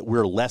argument that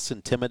we're less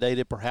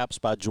intimidated perhaps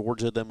by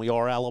Georgia than we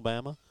are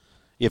Alabama,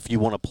 if you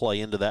want to play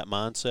into that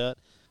mindset.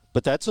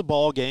 But that's a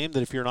ball game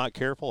that, if you're not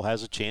careful,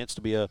 has a chance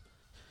to be a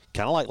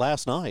kind of like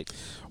last night.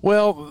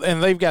 Well,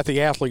 and they've got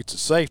the athletes at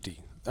safety.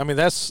 I mean,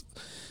 that's,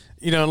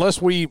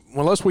 unless we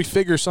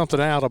figure something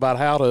out about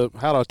how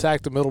to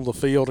attack the middle of the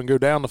field and go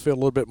down the field a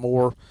little bit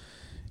more,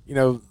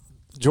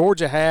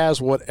 Georgia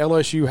has what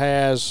LSU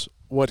has,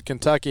 what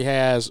Kentucky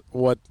has,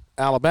 what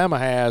Alabama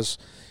has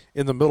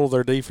in the middle of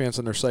their defense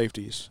and their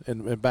safeties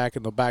and back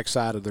in the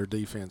backside of their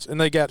defense.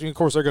 And of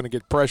course, they're going to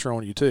get pressure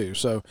on you too.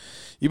 So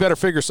you better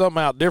figure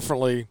something out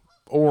differently,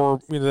 or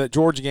that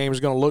Georgia game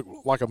is going to look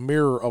like a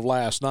mirror of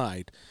last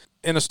night.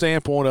 In a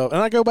standpoint of, and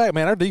I go back,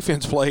 man, our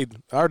defense,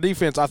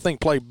 I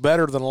think, played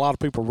better than a lot of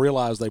people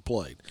realize they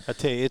played. I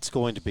tell you, it's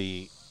going to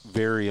be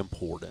very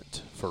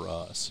important for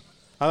us.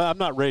 I'm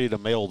not ready to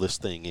mail this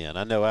thing in.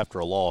 I know after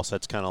a loss,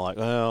 that's kind of like,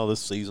 well,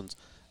 this season's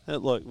 –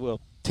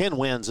 look, 10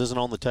 wins isn't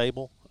on the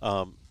table.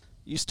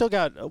 You still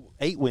got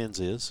 8 wins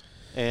is,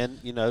 and,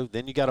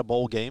 then you got a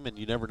bowl game, and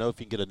you never know if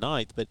you can get a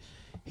 9th. But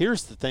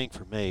here's the thing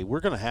for me. We're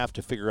going to have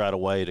to figure out a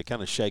way to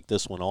kind of shake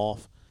this one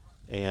off,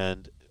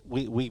 and –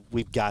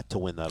 We've got to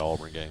win that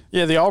Auburn game.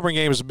 Yeah, the Auburn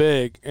game is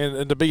big,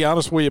 and to be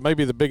honest with you, it may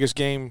be the biggest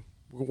game.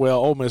 Well,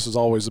 Ole Miss is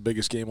always the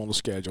biggest game on the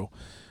schedule,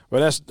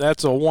 but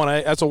that's a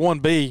 1A, that's a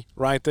 1B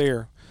right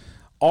there.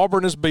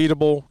 Auburn is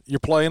beatable. You're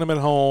playing them at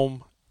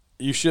home.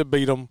 You should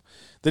beat them.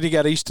 Then you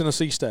got East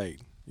Tennessee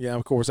State. Yeah,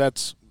 of course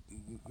that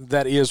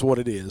is what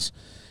it is,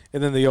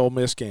 and then the Ole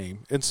Miss game.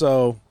 And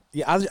so,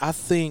 yeah, I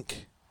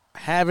think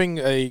having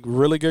a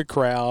really good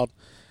crowd,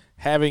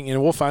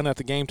 and we'll find out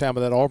the game time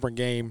of that Auburn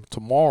game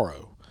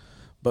tomorrow.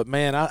 But,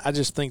 man, I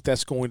just think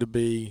that's going to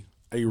be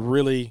a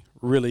really,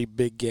 really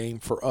big game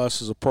for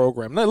us as a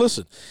program. Now,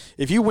 listen,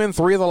 if you win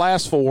 3 of the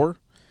last 4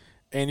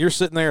 and you're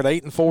sitting there at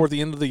 8-4 at the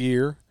end of the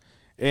year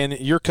and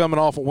you're coming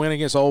off a win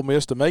against Ole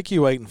Miss to make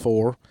you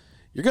 8-4,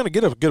 you're going to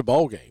get a good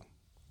bowl game.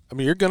 I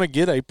mean, you're going to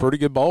get a pretty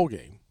good bowl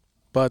game.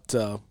 But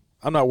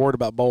I'm not worried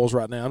about bowls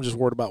right now. I'm just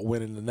worried about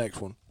winning the next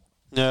one.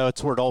 No,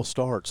 it's where it all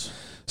starts.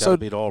 Got to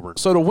beat Auburn.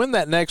 So to win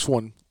that next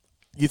one,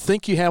 you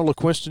think you have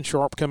LaQuiston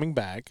Sharp coming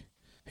back.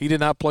 He did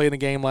not play in the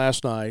game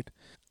last night.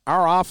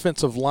 Our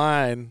offensive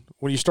line,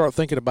 when you start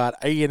thinking about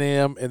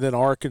A&M and then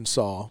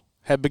Arkansas,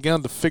 had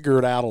begun to figure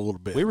it out a little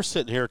bit. We were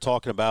sitting here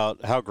talking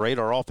about how great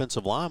our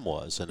offensive line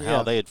was and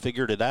how they had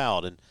figured it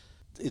out, and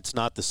it's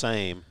not the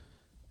same.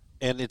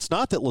 And it's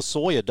not that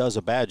Lasoya does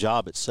a bad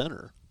job at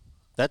center.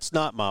 That's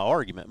not my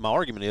argument. My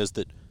argument is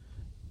that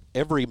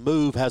every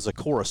move has a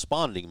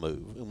corresponding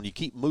move. And when you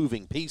keep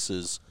moving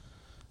pieces,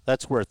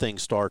 that's where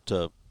things start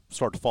to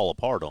fall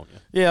apart on you.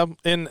 Yeah,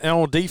 and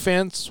on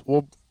defense,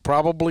 we'll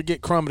probably get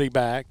Crumedy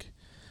back.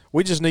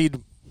 We just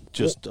need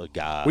a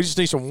guy. We just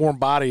need some warm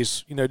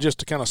bodies, just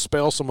to kind of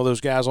spell some of those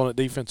guys on that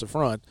defensive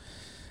front.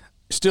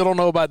 Still don't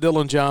know about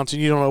Dylan Johnson.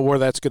 You don't know where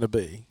that's going to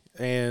be.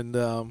 And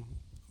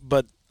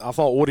but I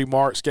thought Woody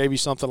Marks gave you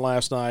something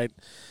last night.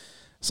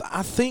 So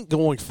I think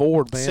going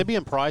forward, man.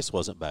 Simeon Price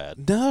wasn't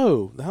bad.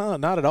 No,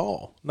 not at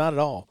all. Not at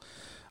all.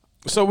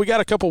 So we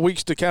got a couple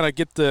weeks to kind of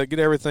get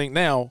everything.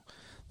 Now,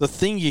 the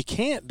thing you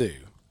can't do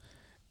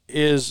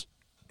is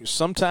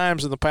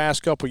sometimes in the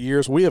past couple of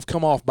years we have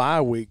come off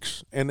bye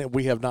weeks and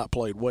we have not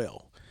played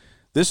well.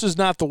 This is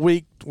not the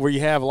week where you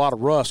have a lot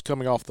of rust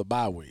coming off the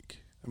bye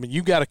week. I mean,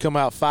 you got to come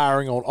out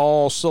firing on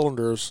all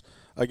cylinders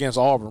against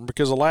Auburn,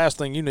 because the last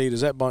thing you need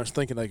is that bunch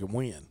thinking they can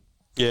win.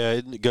 Yeah,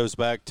 it goes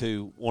back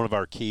to one of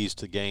our keys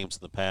to games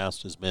in the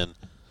past has been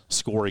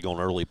scoring on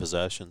early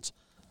possessions.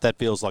 That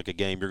feels like a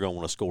game you're going to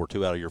want to score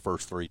 2 out of your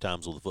first 3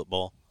 times with the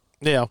football.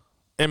 Yeah,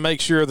 and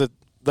make sure that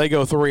they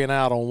go 3 and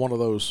out on one of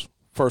those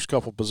first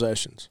couple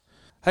possessions.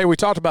 Hey, we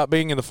talked about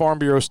being in the Farm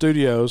Bureau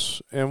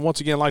studios, and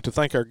once again, I'd like to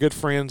thank our good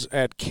friends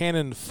at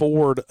Cannon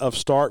Ford of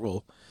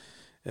Starkville.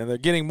 And they're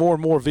getting more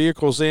and more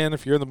vehicles in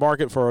if you're in the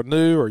market for a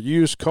new or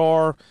used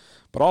car,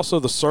 but also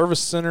the service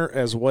center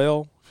as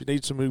well. If you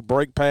need some new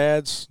brake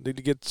pads, need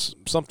to get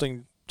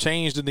something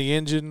changed in the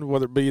engine,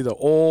 whether it be the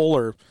oil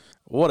or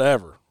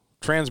whatever,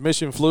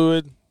 transmission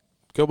fluid,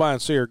 go by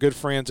and see our good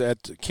friends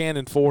at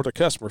Cannon Ford. The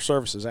customer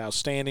service is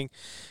outstanding.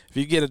 If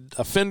you get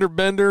a fender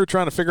bender,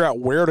 trying to figure out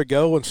where to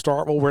go in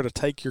Starkville, where to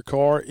take your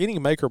car, any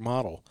make or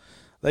model,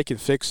 they can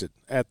fix it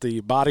at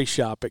the body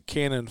shop at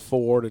Cannon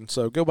Ford. And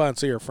so go by and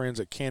see our friends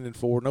at Cannon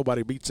Ford.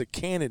 Nobody beats a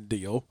Cannon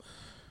deal.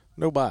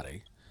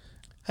 Nobody.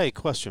 Hey,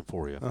 question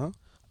for you. Uh-huh.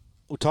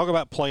 We talk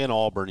about playing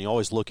Auburn. You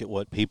always look at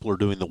what people are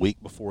doing the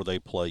week before they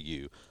play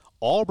you.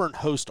 Auburn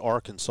hosts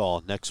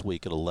Arkansas next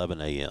week at 11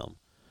 a.m.,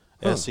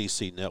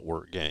 SEC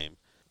Network game.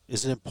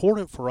 Is it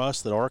important for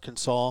us that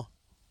Arkansas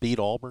beat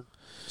Auburn,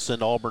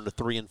 send Auburn to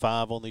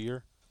 3-5 on the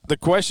year? The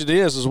question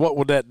is what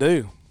would that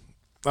do?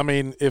 I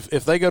mean, if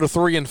they go to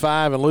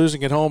 3-5 and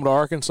losing at home to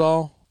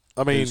Arkansas,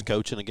 I mean, who's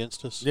coaching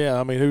against us? Yeah,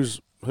 I mean, who's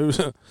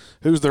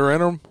their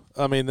interim?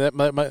 I mean, that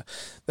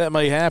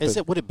may happen.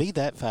 Would it be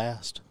that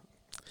fast?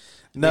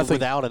 Nothing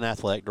without an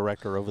athletic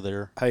director over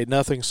there. Hey,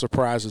 nothing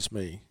surprises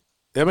me.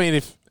 I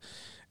mean,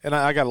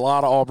 I got a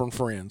lot of Auburn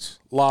friends.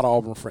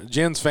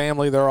 Jen's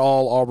family, they're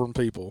all Auburn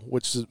people,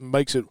 which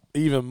makes it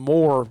even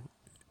more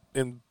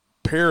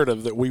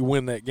imperative that we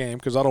win that game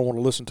because I don't want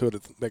to listen to it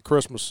at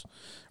Christmas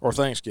or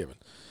Thanksgiving.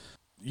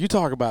 You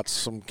talk about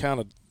some kind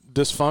of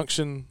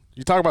dysfunction.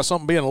 You talk about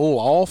something being a little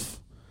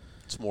off.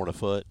 It's more than a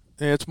foot.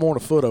 Yeah, it's more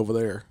than a foot over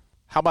there.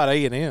 How about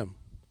A&M?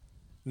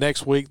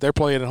 Next week, they're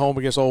playing at home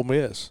against Ole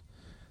Miss.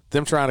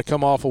 Them trying to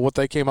come off of what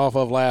they came off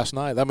of last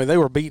night. I mean, they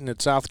were beaten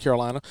at South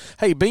Carolina.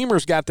 Hey,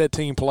 Beamer's got that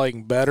team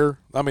playing better.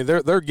 I mean,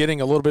 they're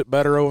getting a little bit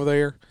better over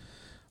there.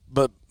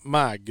 But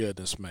my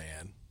goodness,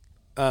 man.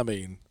 I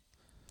mean.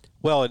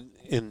 Well,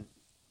 and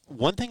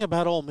one thing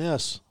about Ole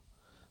Miss,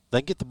 they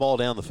can get the ball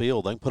down the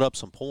field. They can put up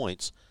some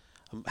points.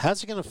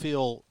 How's it going to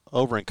feel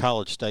over in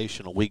College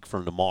Station a week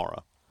from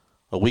tomorrow,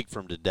 a week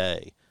from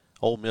today?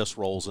 Ole Miss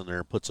rolls in there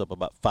and puts up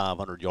about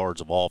 500 yards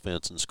of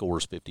offense and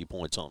scores 50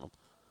 points on them.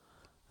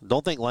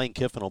 Don't think Lane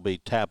Kiffin will be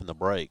tapping the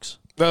brakes.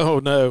 Oh,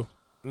 no,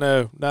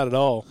 not at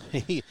all.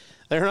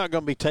 They're not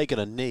going to be taking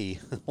a knee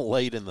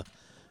late in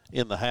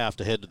the half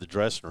to head to the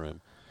dressing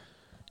room.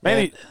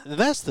 Man, and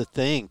that's the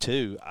thing,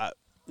 too.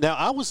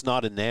 I was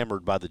not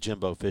enamored by the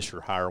Jimbo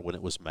Fisher hire when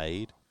it was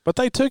made. But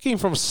they took him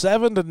from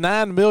 $7 to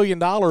 $9 million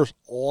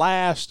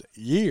last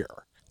year.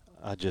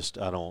 I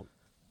don't.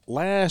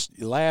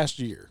 Last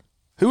year.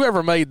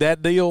 Whoever made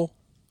that deal,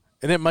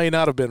 and it may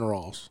not have been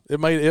Ross. It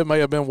may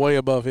have been way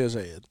above his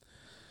head.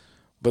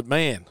 But,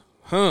 man,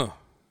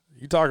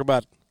 you talk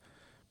about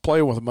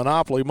playing with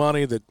monopoly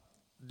money that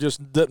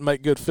just doesn't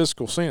make good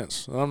fiscal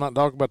sense. And I'm not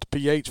talking about the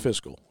PH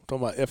fiscal. I'm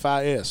talking about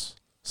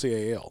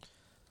FISCAL.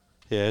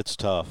 Yeah, it's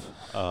tough.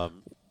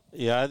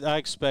 I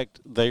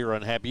expect they are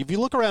unhappy. If you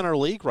look around our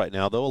league right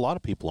now, though, a lot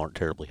of people aren't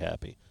terribly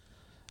happy.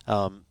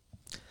 I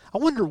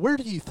wonder, where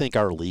do you think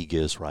our league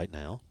is right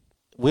now?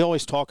 We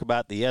always talk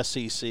about the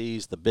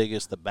SEC's, the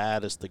biggest, the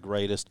baddest, the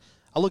greatest.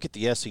 I look at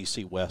the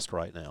SEC West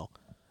right now.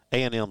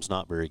 A&M's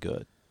not very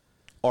good.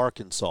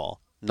 Arkansas,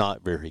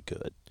 not very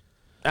good.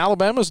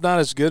 Alabama's not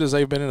as good as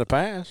they've been in the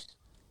past.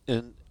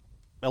 And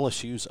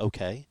LSU's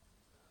okay.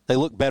 They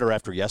look better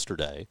after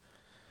yesterday.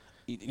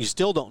 You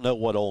still don't know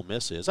what Ole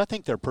Miss is. I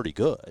think they're pretty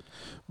good.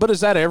 But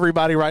is that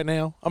everybody right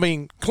now? I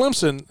mean,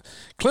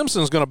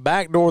 Clemson's going to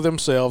backdoor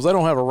themselves. They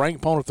don't have a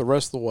ranked opponent the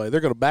rest of the way.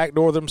 They're going to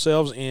backdoor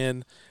themselves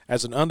in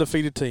as an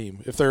undefeated team,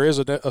 if there is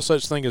a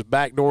such thing as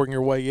backdooring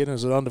your way in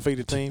as an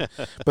undefeated team.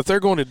 But they're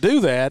going to do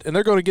that, and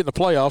they're going to get in the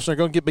playoffs, and they're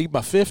going to get beat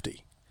by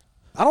 50.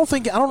 I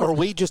don't know. Are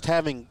we just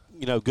having,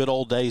 good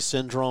old days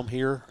syndrome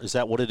here? Is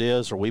that what it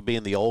is? Are we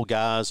being the old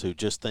guys who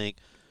just think,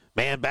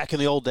 man, back in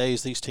the old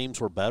days, these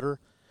teams were better?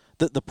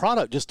 The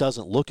product just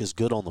doesn't look as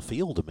good on the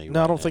field to me.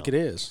 No, I don't think it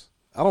is.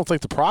 I don't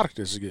think the product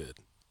is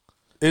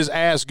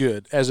as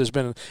good as it's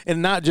been,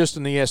 and not just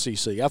in the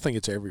SEC. I think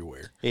it's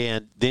everywhere.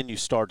 And then you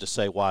start to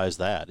say, why is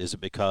that? Is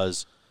it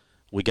because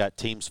we got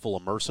teams full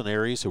of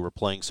mercenaries who were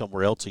playing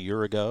somewhere else a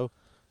year ago,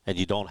 and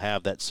you don't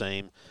have that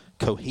same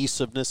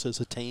cohesiveness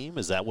as a team?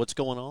 Is that what's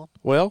going on?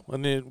 Well,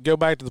 and then go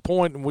back to the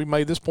point, and we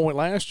made this point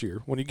last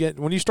year. When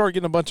you start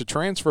getting a bunch of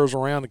transfers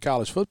around in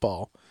college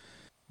football,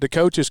 the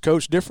coaches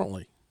coach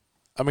differently.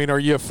 I mean, are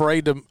you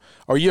afraid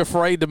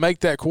to make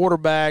that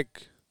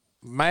quarterback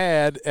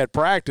mad at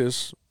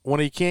practice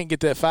when he can't get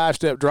that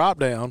 5-step drop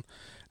down?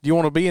 Do you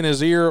want to be in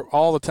his ear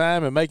all the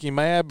time and make him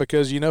mad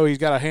because he's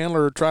got a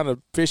handler trying to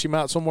fish him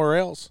out somewhere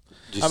else?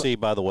 Did you see,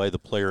 by the way, the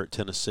player at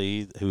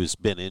Tennessee who's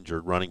been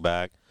injured, running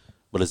back,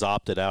 but has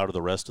opted out of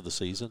the rest of the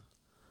season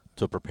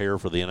to prepare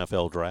for the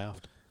NFL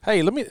draft?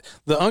 Hey, the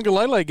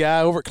Ungalele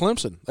guy over at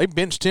Clemson, they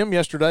benched him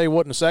yesterday,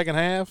 in the second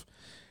half.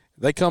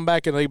 They come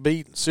back and they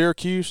beat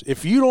Syracuse.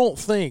 If you don't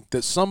think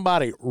that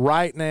somebody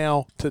right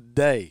now,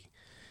 today,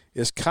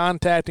 is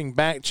contacting,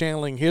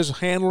 back-channeling his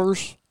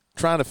handlers,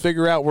 trying to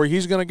figure out where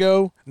he's going to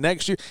go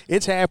next year,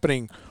 it's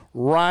happening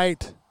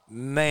right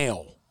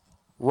now.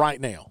 Right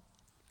now.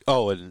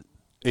 Oh, and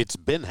It's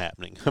been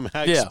happening. I mean,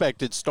 I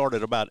expect it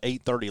started about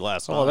 8:30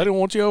 last night. Oh, they don't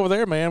want you over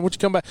there, man. Won't you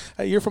come back?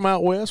 Hey, you're from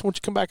out west. Won't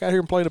you come back out here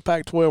and play the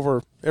Pac-12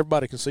 where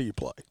everybody can see you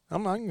play? I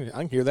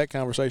can hear that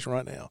conversation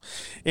right now.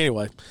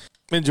 Anyway,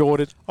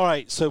 enjoyed it. All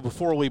right, so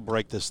before we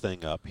break this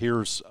thing up,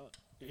 here's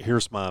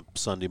my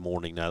Sunday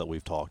morning now that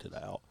we've talked it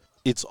out.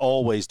 It's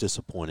always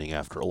disappointing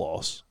after a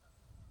loss.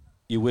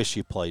 You wish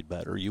you played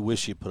better. You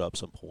wish you put up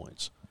some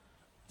points.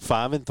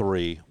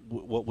 5-3,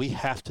 what we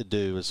have to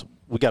do is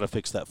we got to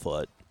fix that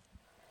foot.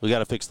 We got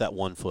to fix that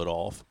 1 foot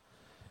off.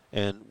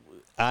 And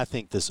I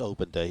think this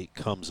open date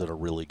comes at a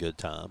really good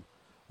time.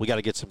 We got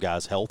to get some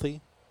guys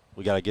healthy.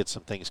 We got to get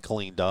some things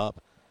cleaned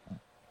up.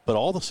 But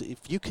all this, if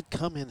you could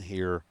come in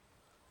here,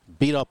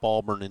 beat up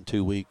Auburn in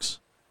 2 weeks,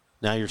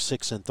 now you're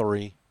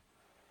 6-3.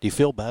 Do you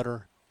feel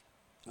better?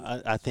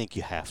 I think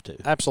you have to.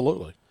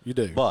 Absolutely, you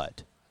do.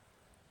 But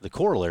the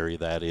corollary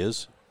of that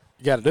is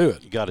you got to do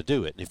it. You got to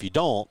do it. And if you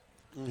don't,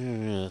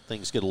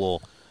 things get a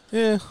little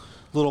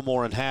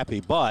more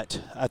unhappy.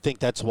 But I think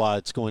that's why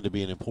it's going to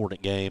be an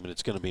important game, and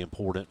it's going to be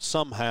important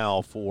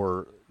somehow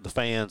for the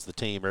fans, the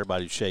team,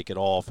 everybody to shake it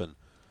off and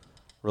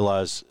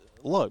realize,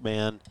 look,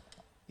 man,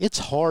 it's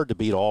hard to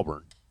beat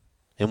Auburn.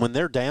 And when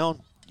they're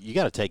down, you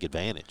got to take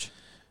advantage.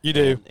 You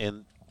do.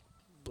 And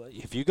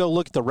if you go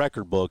look at the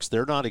record books,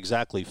 they're not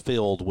exactly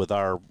filled with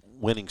our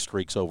winning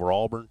streaks over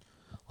Auburn.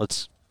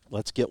 Let's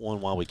get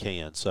one while we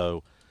can.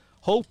 So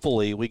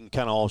hopefully we can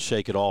kind of all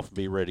shake it off and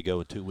be ready to go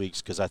in 2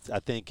 weeks, because I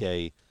think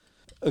a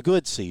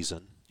good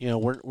season,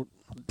 we're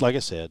like I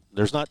said,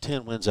 there's not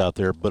 10 wins out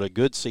there, but a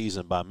good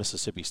season by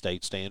Mississippi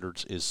State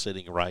standards is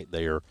sitting right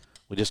there.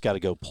 We just got to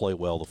go play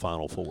well the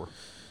Final Four.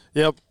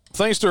 Yep.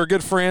 Thanks to our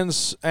good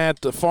friends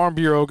at Farm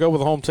Bureau. Go with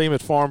the home team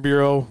at Farm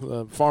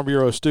Bureau, Farm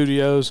Bureau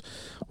Studios.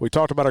 We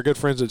talked about our good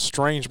friends at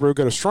Strange Brew.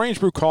 Go to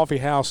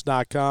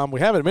strangebrewcoffeehouse.com. We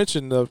haven't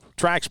mentioned the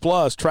Trax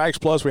Plus.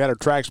 Trax Plus, we had our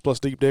Trax Plus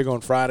Deep Dig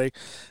on Friday.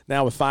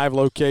 Now with 5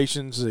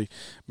 locations, the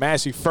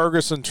Massey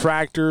Ferguson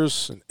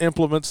tractors and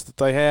implements that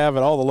they have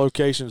at all the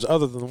locations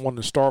other than the one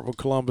in Starkville,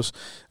 Columbus.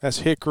 That's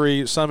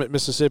Hickory, Summit,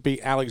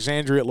 Mississippi,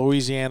 Alexandria,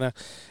 Louisiana,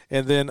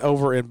 and then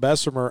over in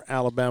Bessemer,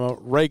 Alabama,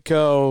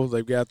 Rayco.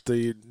 They've got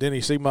the Denny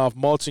Seamoff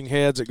mulching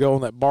heads that go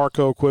on that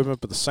Barco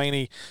equipment, but the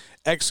Saney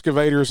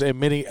excavators and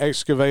mini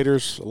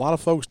excavators. A lot of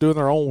folks doing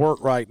their own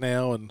work right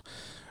now and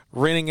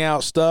renting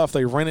out stuff.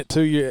 They rent it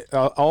to you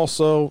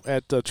also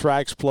at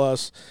Trax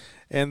Plus.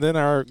 And then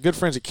our good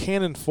friends at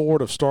Cannon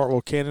Ford of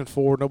Starkville, Cannon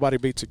Ford, nobody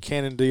beats a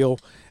Cannon deal.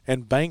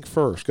 And Bank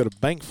First. Go to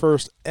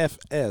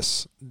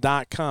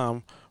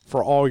bankfirstfs.com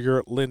for all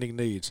your lending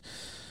needs.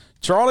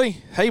 Charlie,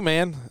 hey,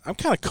 man, I'm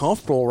kind of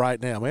comfortable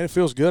right now, man. It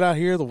feels good out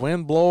here, the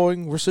wind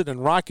blowing. We're sitting in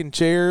rocking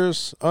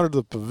chairs under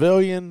the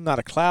pavilion, not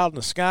a cloud in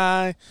the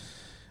sky.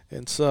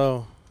 And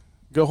so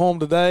go home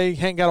today.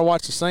 Ain't got to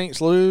watch the Saints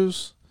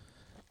lose.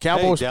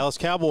 Cowboys. Hey, Dallas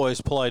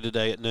Cowboys play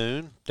today at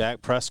noon.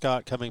 Dak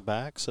Prescott coming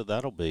back, so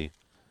that'll be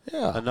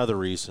another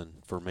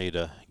reason for me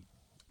to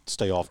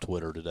stay off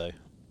Twitter today.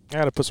 I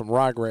got to put some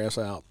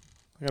ryegrass out.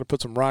 And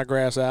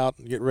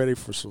get ready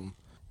for some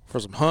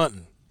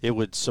hunting. It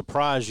would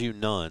surprise you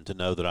none to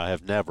know that I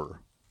have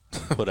never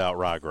put out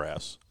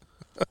ryegrass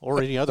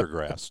or any other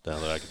grass now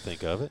that I can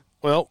think of it.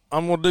 Well,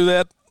 I'm going to do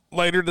that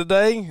later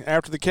today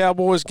after the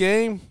Cowboys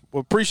game. We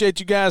appreciate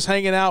you guys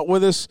hanging out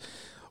with us.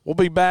 We'll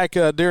be back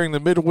during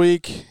the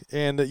midweek,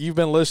 and you've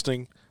been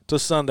listening to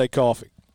Sunday Coffee.